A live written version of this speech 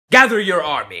gather your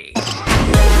army.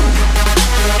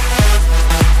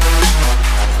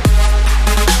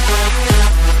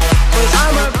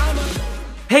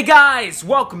 Hey guys,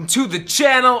 welcome to the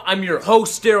channel. I'm your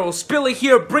host, Heroes-Alm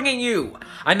here, bringing you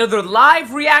another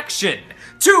live reaction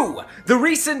to the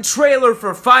recent trailer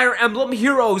for Fire Emblem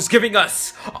Heroes, giving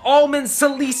us Alm and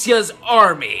Celicia's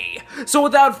army. So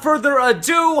without further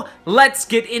ado, let's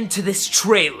get into this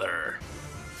trailer.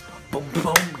 Boom,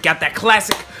 boom, got that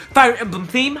classic Fire Emblem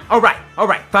theme. Alright,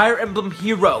 Fire Emblem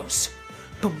Heroes.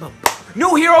 Boom, boom, boom.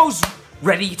 New heroes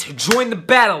ready to join the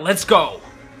battle, let's go.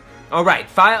 Alright,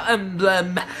 Fire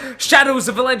Emblem, Shadows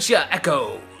of Valencia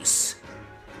echoes.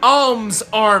 Alm's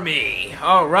army.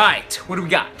 Alright, what do we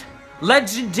got?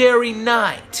 Legendary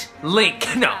Knight. Link,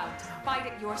 no.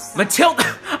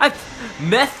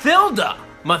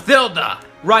 Mathilda.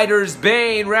 Riders,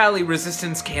 Bane, Rally,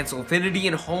 Resistance, Cancel, Affinity,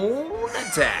 and Hone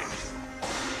Attack.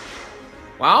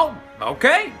 Well,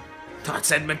 okay. Thought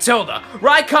said Matilda.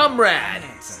 Right, comrade. I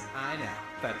know,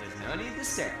 but there's no need to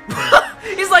stare.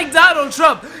 He's like Donald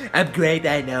Trump. I'm great,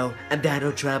 I know. I'm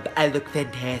Donald Trump. I look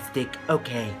fantastic.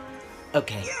 Okay.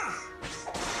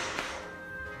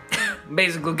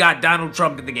 Basically got Donald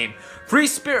Trump in the game. Free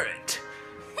Spirit.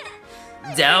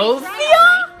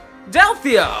 Delphia?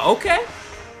 Okay.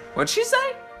 What'd she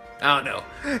say? I don't know.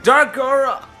 Dark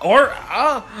Aura,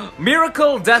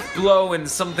 Miracle, Death Blow, and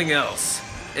something else.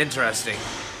 Interesting.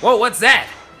 Whoa, what's that?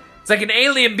 It's like an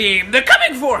alien beam. They're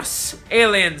coming for us!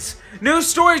 Aliens. New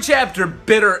story chapter,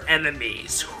 Bitter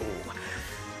Enemies. Ooh.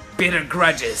 Bitter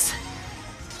grudges.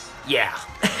 Yeah.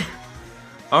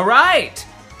 Alright.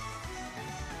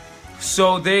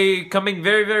 So they coming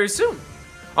very, very soon.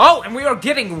 Oh, and we are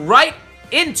getting right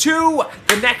into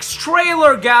the next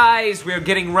trailer, guys. We are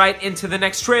getting right into the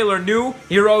next trailer. New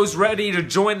heroes ready to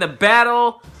join the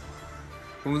battle.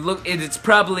 And we look, it's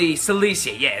probably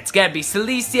Celica. Yeah, it's gotta be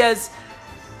Celicia's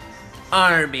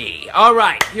army.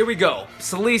 Alright, here we go.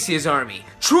 Celicia's army.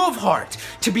 True of heart,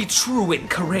 to be true and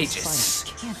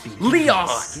courageous. Leon.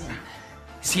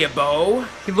 Is he a bow?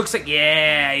 He looks like,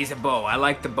 yeah, he's a bow. I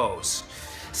like the bows.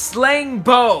 Slaying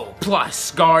bow plus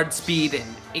guard speed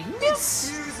and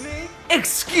Ignis.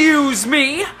 Excuse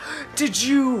me? Did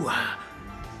you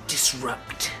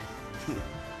disrupt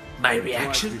my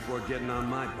reaction?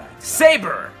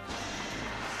 Saber.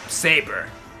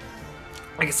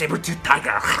 Like a saber-toothed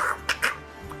tiger.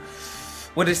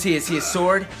 What is he? Is he a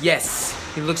sword? Yes.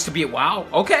 He looks to be a wow.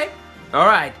 Okay.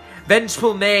 Alright.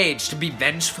 Vengeful mage, to be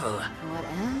vengeful. What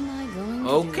am I going to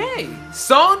Okay.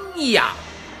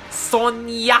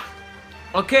 Sonya.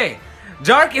 Okay.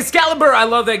 Dark Excalibur, I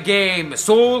love that game.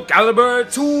 Soul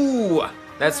Calibur 2.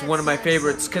 That's one of my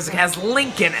favorites because it has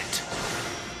Link in it.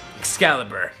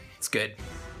 Excalibur. It's good.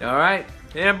 Alright.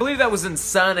 And I believe that was in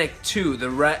Sonic 2,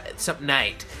 some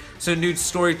night. So new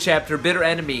story chapter, Bitter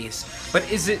Enemies. But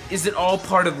is it all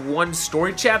part of one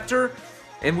story chapter?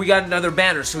 And we got another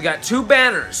banner. So we got two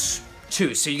banners.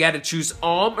 So you gotta choose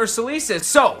Alm or Celica.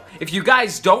 So, if you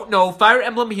guys don't know, Fire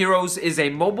Emblem Heroes is a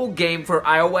mobile game for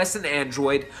iOS and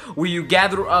Android where you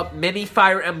gather up many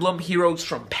Fire Emblem heroes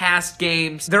from past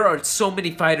games. There are so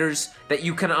many fighters that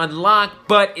you can unlock,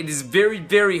 but it is very,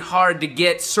 very hard to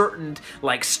get certain,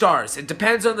 like, stars. It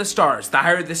depends on the stars. The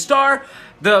higher the star,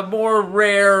 the more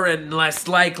rare and less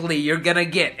likely you're gonna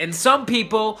get. And some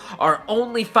people are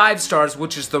only 5 stars,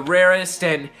 which is the rarest,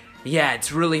 and yeah,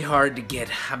 it's really hard to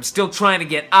get. I'm still trying to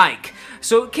get Ike.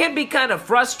 So it can be kind of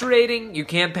frustrating. You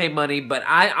can pay money, but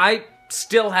I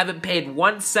still haven't paid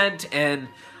 1 cent, and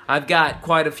I've got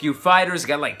quite a few fighters. I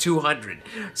got like 200.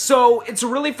 So it's a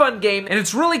really fun game, and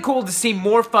it's really cool to see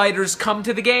more fighters come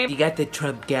to the game. You got the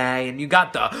Trump guy, and you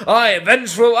got the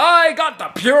vengeful, I got the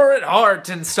pure at heart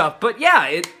and stuff. But yeah,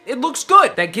 it looks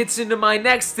good. That gets into my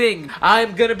next thing.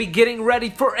 I'm gonna be getting ready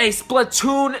for a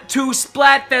Splatoon 2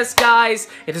 Splatfest, guys.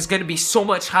 It is gonna be so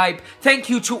much hype. Thank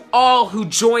you to all who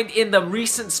joined in the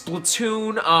recent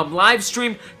Splatoon live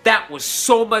stream. That was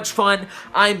so much fun.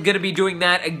 I'm gonna be doing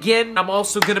that again. I'm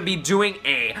also gonna be doing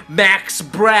a Max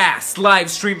Brass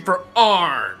live stream for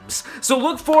ARMS. So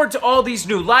look forward to all these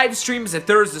new live streams. If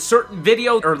there is a certain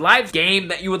video or live game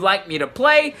that you would like me to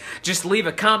play, just leave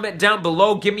a comment down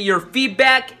below. Give me your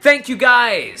feedback. Thank you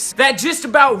guys. That just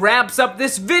about wraps up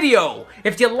this video.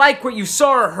 If you like what you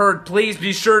saw or heard, please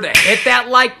be sure to hit that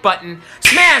like button,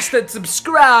 smash that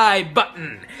subscribe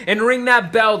button, and ring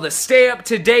that bell to stay up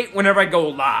to date whenever I go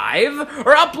live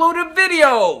or upload a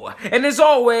video. And as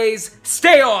always,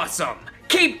 stay awesome,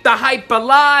 keep the hype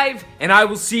alive, and I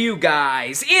will see you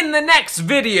guys in the next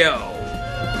video.